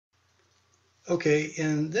Okay,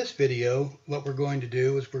 in this video, what we're going to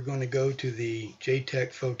do is we're going to go to the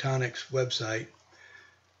JTechPhotonics website.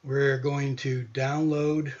 We're going to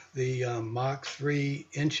download the Mach 3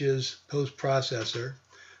 inches post processor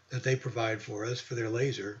that they provide for us for their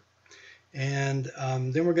laser. And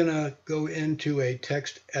then we're going to go into a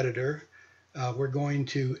text editor. We're going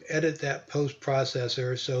to edit that post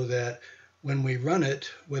processor so that when we run it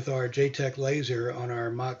with our JTech laser on our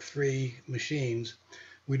Mach 3 machines,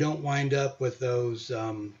 we don't wind up with those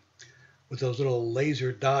little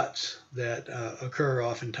laser dots that occur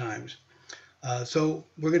oftentimes. So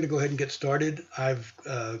we're going to go ahead and get started. I've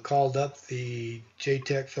called up the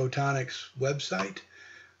JTechPhotonics website.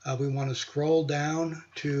 We want to scroll down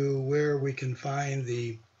to where we can find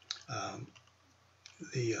the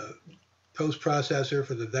post processor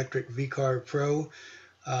for the Vectric VCarve Pro.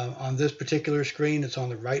 On this particular screen, it's on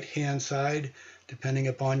the right-hand side. Depending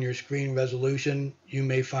upon your screen resolution, you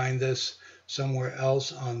may find this somewhere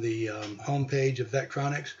else on the home page of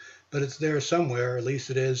Vectronics, but it's there somewhere, at least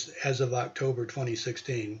it is as of October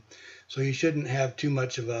 2016. So you shouldn't have too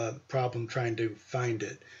much of a problem trying to find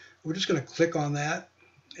it. We're just going to click on that,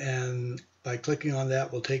 and by clicking on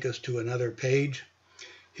that will take us to another page.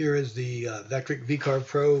 Here is the Vectric VCarve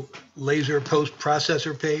Pro laser post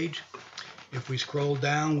processor page. If we scroll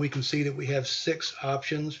down, we can see that we have 6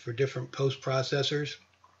 options for different post processors.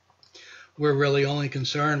 We're really only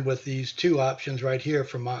concerned with these 2 options right here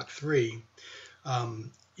for Mach 3.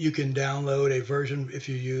 You can download a version if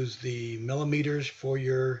you use the millimeters for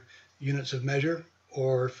your units of measure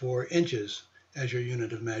or for inches as your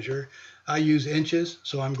unit of measure. I use inches,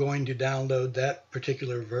 so I'm going to download that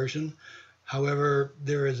particular version. However,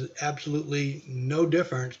 there is absolutely no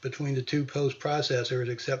difference between the 2 post processors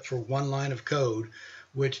except for one line of code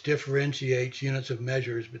which differentiates units of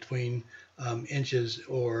measures between inches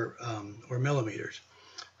or millimeters.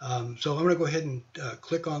 So I'm going to go ahead and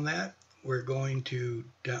click on that. We're going to,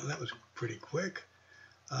 that was pretty quick.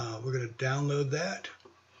 We're going to download that.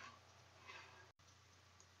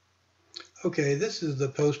 Okay, this is the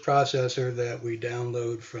post processor that we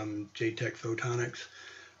download from JTechPhotonics.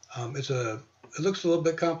 It looks a little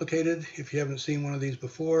bit complicated if you haven't seen one of these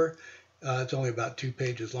before. It's only about 2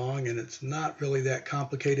 pages long, and it's not really that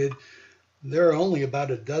complicated. There are only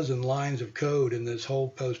about a dozen lines of code in this whole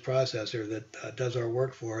post processor that does our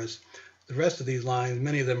work for us. The rest of these lines,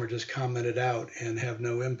 many of them are just commented out and have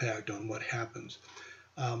no impact on what happens.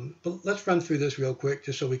 But let's run through this real quick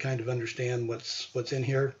just so we kind of understand what's in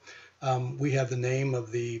here. We have the name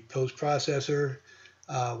of the post processor.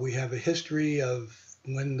 We have a history of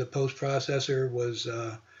when the post processor was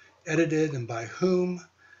edited and by whom.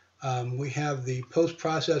 We have the post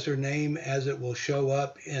processor name as it will show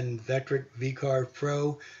up in Vectric VCarve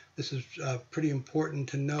Pro. This is pretty important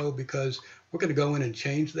to know because we're going to go in and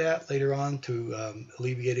change that later on to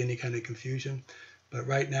alleviate any kind of confusion. But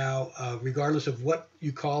right now, regardless of what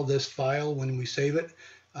you call this file when we save it,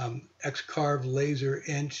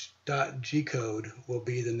 xcarvelaserinch.gcode will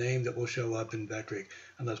be the name that will show up in Vectric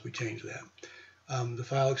unless we change that. The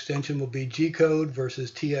file extension will be G-code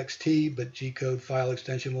versus TXT, but G-code file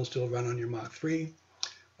extension will still run on your Mach 3.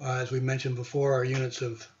 As we mentioned before, our units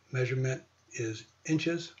of measurement is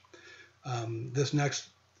inches. This next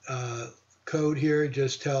code here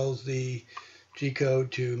just tells the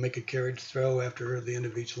G-code to make a carriage throw after the end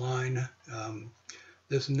of each line.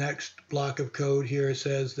 This next block of code here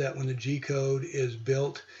says that when the G-code is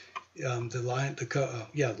built,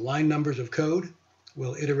 the line numbers of code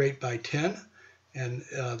will iterate by 10. And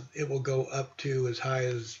it will go up to as high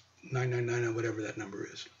as 999 or whatever that number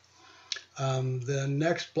is. The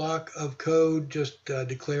next block of code just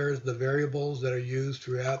declares the variables that are used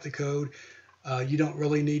throughout the code. You don't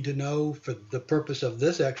really need to know for the purpose of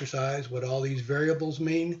this exercise what all these variables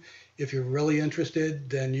mean. If you're really interested,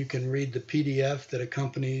 then you can read the PDF that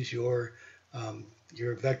accompanies your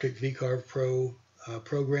Vectric VCarve Pro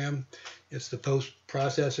program. It's the post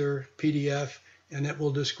processor PDF, and it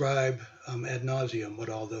will describe ad nauseum what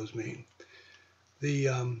all those mean. The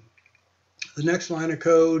next line of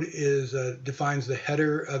code is defines the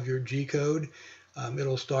header of your G code.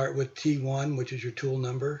 It'll start with T1, which is your tool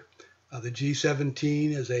number. The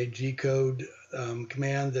G17 is a G code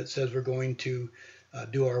command that says we're going to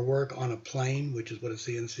do our work on a plane, which is what a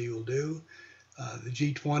CNC will do. The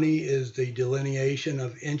G20 is the delineation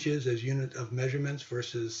of inches as unit of measurements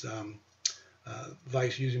versus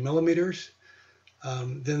vice using millimeters.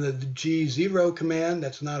 Then the G0 command,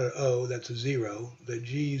 that's not an O, that's a 0. The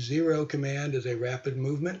G0 command is a rapid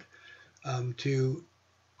movement to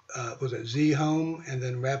Z home, and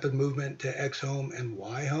then rapid movement to X home and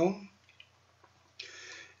Y home.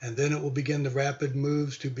 And then it will begin the rapid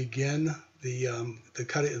moves to begin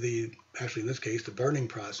actually in this case, the burning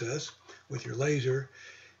process with your laser.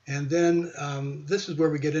 And then this is where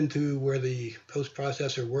we get into where the post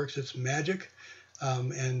processor works its magic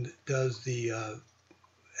and does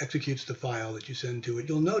executes the file that you send to it.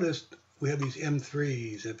 You'll notice we have these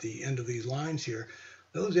M3s at the end of these lines here.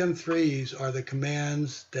 Those M3s are the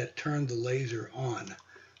commands that turn the laser on.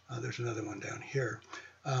 There's another one down here.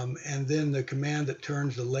 And then the command that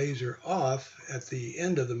turns the laser off at the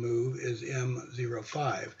end of the move is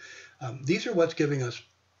M05. These are what's giving us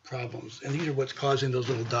problems, and these are what's causing those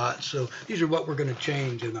little dots. So these are what we're going to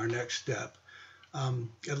change in our next step. And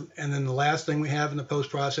then the last thing we have in the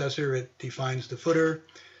post processor, it defines the footer,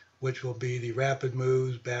 which will be the rapid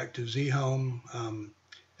moves back to Z home,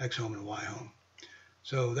 X home, and Y home.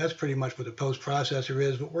 So that's pretty much what the post processor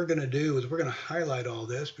is. What we're going to do is we're going to highlight all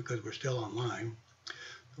this because we're still online.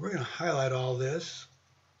 We're going to highlight all this,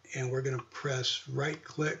 and we're going to press right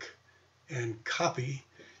click and copy,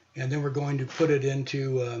 and then we're going to put it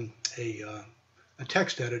into a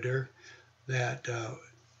text editor that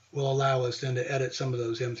will allow us then to edit some of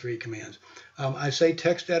those M3 commands. I say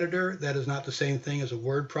text editor, that is not the same thing as a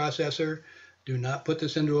word processor. Do not put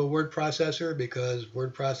this into a word processor because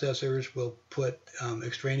word processors will put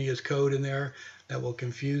extraneous code in there that will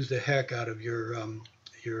confuse the heck out of your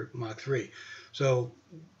Mach 3. So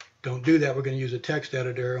don't do that. We're going to use a text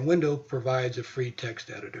editor, and Windows provides a free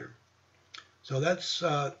text editor. So that's,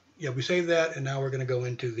 we save that, and now we're going to go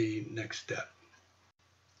into the next step.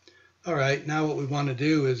 All right, now what we want to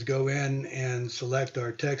do is go in and select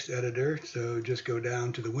our text editor. So just go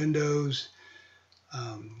down to the Windows,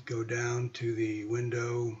 go down to the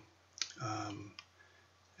Window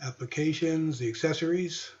Applications, the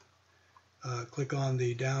Accessories, click on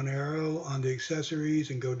the down arrow on the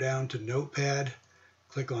Accessories and go down to Notepad.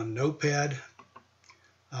 Click on Notepad.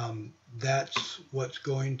 That's what's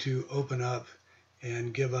going to open up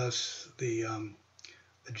and give us the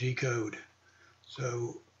G code.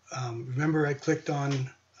 So remember I clicked on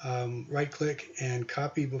right click and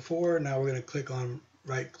copy before. Now we're going to click on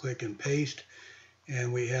right click and paste,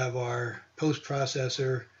 and we have our post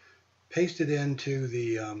processor pasted into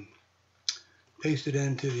the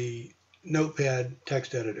Notepad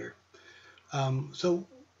text editor. So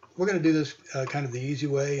we're going to do this kind of the easy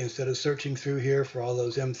way. Instead of searching through here for all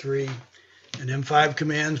those M3 and M5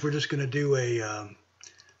 commands, we're just going to do a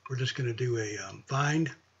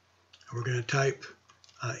find. We're going to type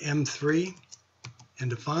M3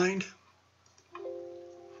 into find.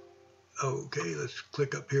 Okay, let's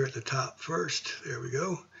click up here at the top first. There we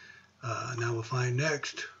go. Now we'll find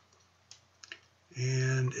next.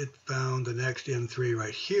 And it found the next M3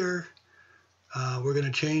 right here. We're going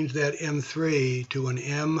to change that M3 to an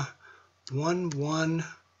M11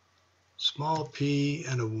 small p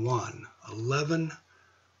and a 1, 11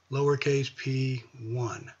 lowercase p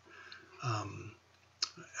 1.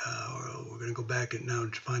 We're going to go back and now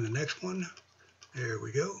to find the next one. There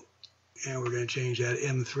we go. And we're going to change that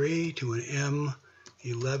M3 to an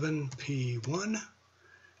M11 P1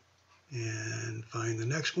 and find the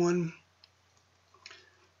next one.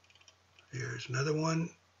 Here's another one,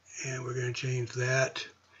 and we're going to change that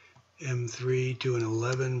M3 to an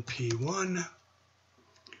 11 P1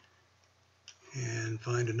 and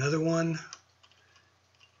find another one.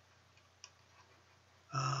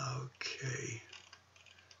 Okay.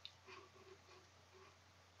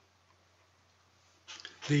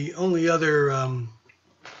 The only other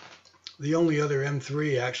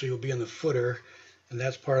M3 actually will be in the footer, and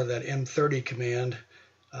that's part of that M30 command.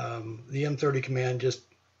 The M30 command just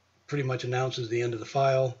pretty much announces the end of the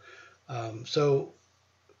file. So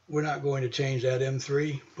we're not going to change that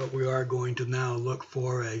M3, but we are going to now look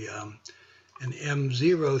for an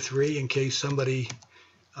M03 in case somebody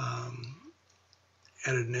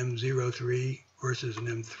added an M03 versus an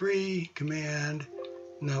M3 command.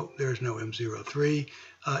 No, there's no M03.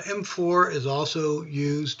 M4 is also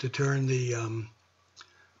used to turn the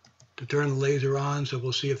laser on. So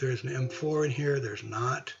we'll see if there's an M4 in here. There's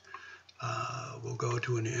not. We'll go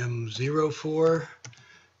to an M04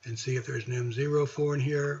 and see if there's an M04 in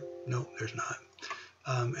here. No, there's not.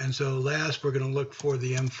 And so last, we're going to look for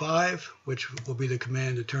the M5, which will be the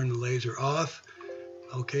command to turn the laser off.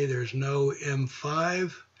 Okay, there's no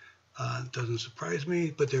M5. It doesn't surprise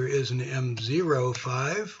me, but there is an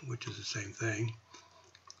M05, which is the same thing.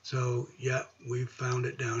 So yeah, we found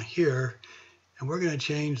it down here, and we're going to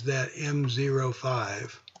change that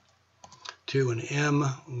M05 to an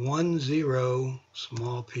M10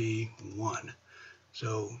 small p 1.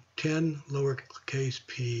 So 10 lowercase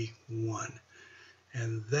p 1.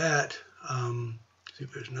 And that, see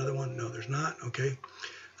if there's another one. No, there's not. Okay.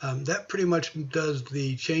 That pretty much does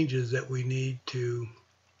the changes that we need to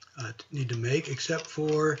make, except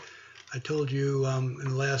for I told you in the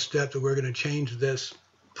last step that we're going to change this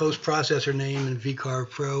post processor name in VCarve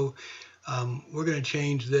Pro. We're going to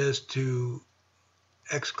change this to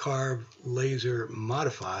XCarve Laser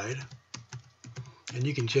Modified, and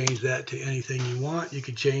you can change that to anything you want. You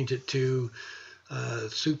can change it to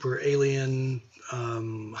Super Alien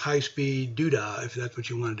High Speed Doodah if that's what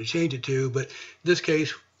you wanted to change it to. But in this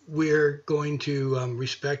case, we're going to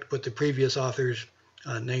respect what the previous authors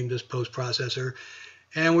named this post processor,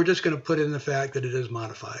 and we're just going to put in the fact that it is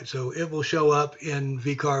modified. So it will show up in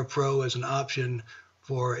VCarve Pro as an option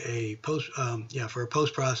for a post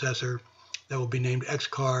processor that will be named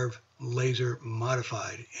XCarve Laser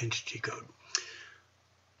Modified inch G-code.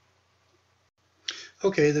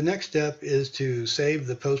 Okay, the next step is to save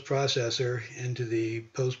the post processor into the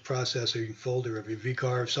post processing folder of your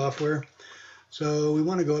VCarve software. So we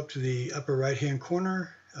want to go up to the upper right hand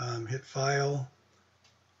corner, hit File,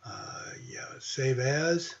 Save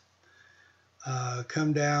As,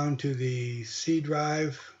 come down to the C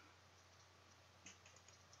drive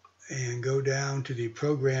and go down to the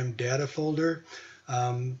Program Data folder.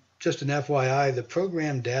 Just an FYI, the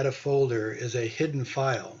Program Data folder is a hidden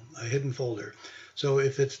file, a hidden folder. So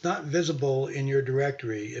if it's not visible in your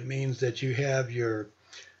directory, it means that you have your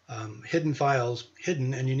hidden files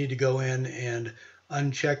hidden, and you need to go in and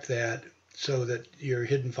uncheck that so that your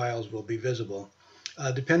hidden files will be visible.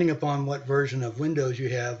 Depending upon what version of Windows you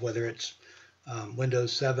have, whether it's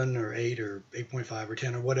Windows 7 or 8 or 8.5 or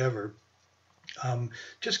 10 or whatever,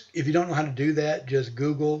 just if you don't know how to do that, just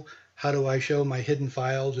Google how do I show my hidden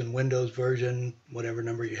files in Windows version, whatever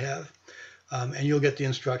number you have, and you'll get the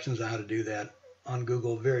instructions on how to do that on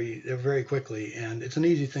Google very quickly. And it's an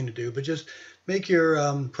easy thing to do, but just make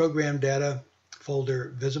your program data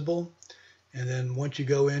folder visible. And then once you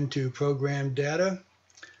go into program data,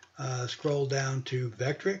 scroll down to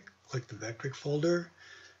Vectric, click the Vectric folder.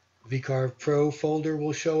 VCarve Pro folder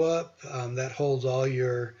will show up. That holds all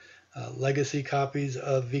your legacy copies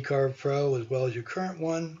of VCarve Pro as well as your current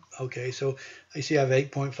one. Okay, so I see I have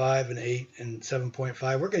 8.5 and 8 and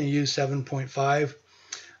 7.5. We're going to use 7.5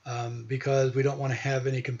 because we don't want to have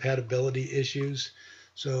any compatibility issues.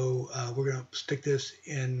 So we're going to stick this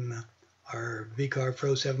in our VCarve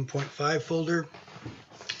Pro 7.5 folder.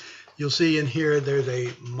 You'll see in here there's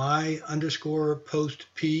a my_post_p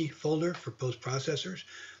folder for post processors.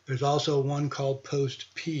 There's also one called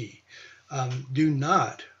post p. Do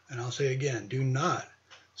not, and I'll say again, do not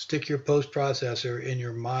stick your post processor in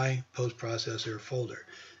your my post processor folder.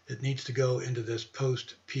 It needs to go into this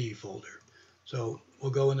post p folder. So we'll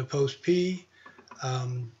go into post p,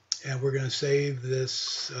 and we're going to save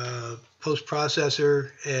this post processor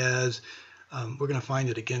as we're going to find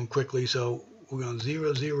it again quickly. So we're going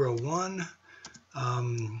 001.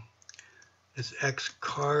 It's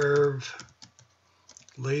XCarve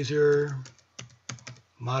Laser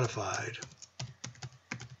Modified.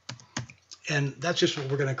 And that's just what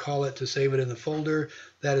we're going to call it to save it in the folder.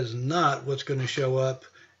 That is not what's going to show up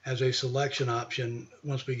as a selection option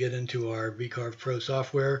once we get into our VCarve Pro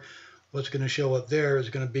software. What's going to show up there is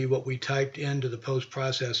going to be what we typed into the post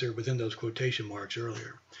processor within those quotation marks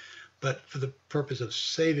earlier. But for the purpose of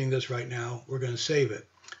saving this right now, we're going to save it.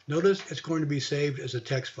 Notice it's going to be saved as a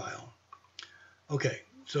text file. Okay,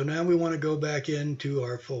 so now we want to go back into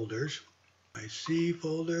our folders. My C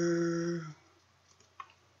folder,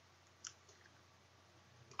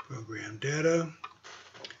 program data,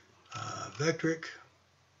 Vectric,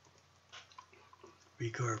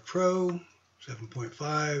 VCarve Pro,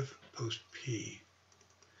 7.5, post P.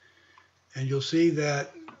 And you'll see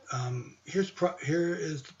that here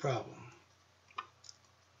is the problem.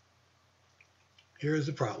 Here is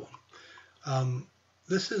the problem.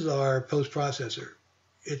 This is our post processor.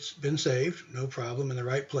 It's been saved, no problem, in the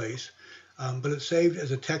right place, but it's saved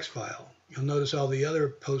as a text file. You'll notice all the other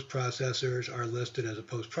post processors are listed as a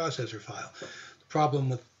post processor file. The problem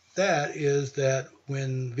with that is that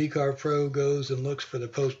when VCarve Pro goes and looks for the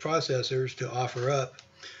post processors to offer up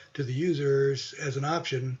to the users as an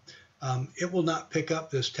option, it will not pick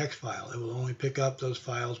up this text file. It will only pick up those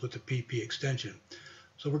files with the PP extension.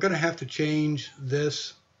 So we're going to have to change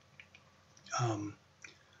this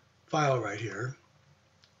file right here.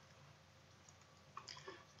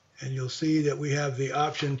 And you'll see that we have the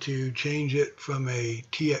option to change it from a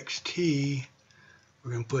TXT.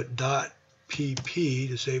 We're going to put .pp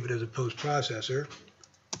to save it as a post processor.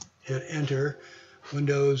 Hit enter.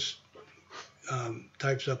 Windows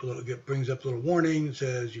types up a little, brings up a little warning. It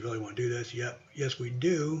says, you really want to do this? Yep, yes we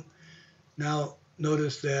do. Now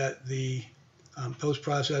notice that the Post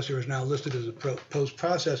Processor is now listed as a Post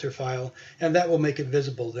Processor file, and that will make it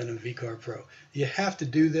visible then in VCarve Pro. You have to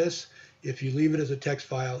do this. If you leave it as a text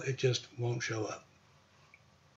file, it just won't show up.